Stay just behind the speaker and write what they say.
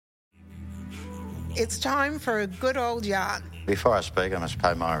It's time for a good old yarn. Before I speak, I must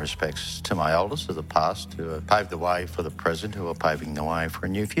pay my respects to my elders of the past who have paved the way for the present, who are paving the way for a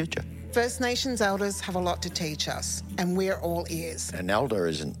new future. First Nations elders have a lot to teach us, and we're all ears. An elder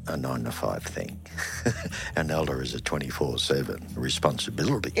isn't a 9-to-5 thing. An elder is a 24/7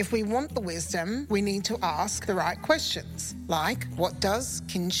 responsibility. If we want the wisdom, we need to ask the right questions, like what does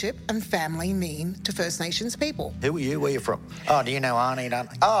kinship and family mean to First Nations people? Who are you? Where are you from? Oh, do you know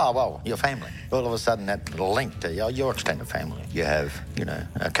Arnie? Oh, well, your family. All of a sudden, that link to your extended family. You have,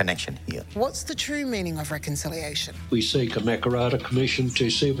 a connection here. What's the true meaning of reconciliation? We seek a Makarrata Commission to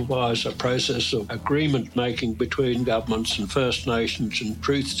supervise a process of agreement-making between governments and First Nations and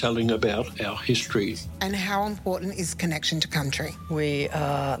truth-telling about our history. And how important is connection to country? We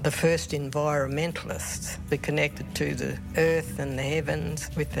are the first environmentalists. We're connected to the earth and the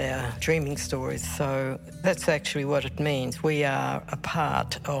heavens with our dreaming stories. So that's actually what it means. We are a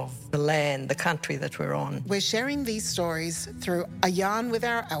part of the land, the country that we're on. We're sharing these stories through A Yarn with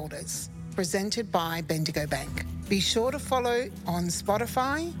Our Elders, presented by Bendigo Bank. Be sure to follow on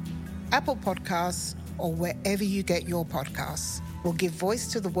Spotify, Apple Podcasts, or wherever you get your podcasts. We'll give voice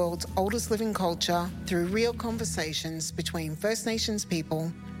to the world's oldest living culture through real conversations between First Nations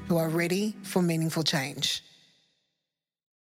people who are ready for meaningful change.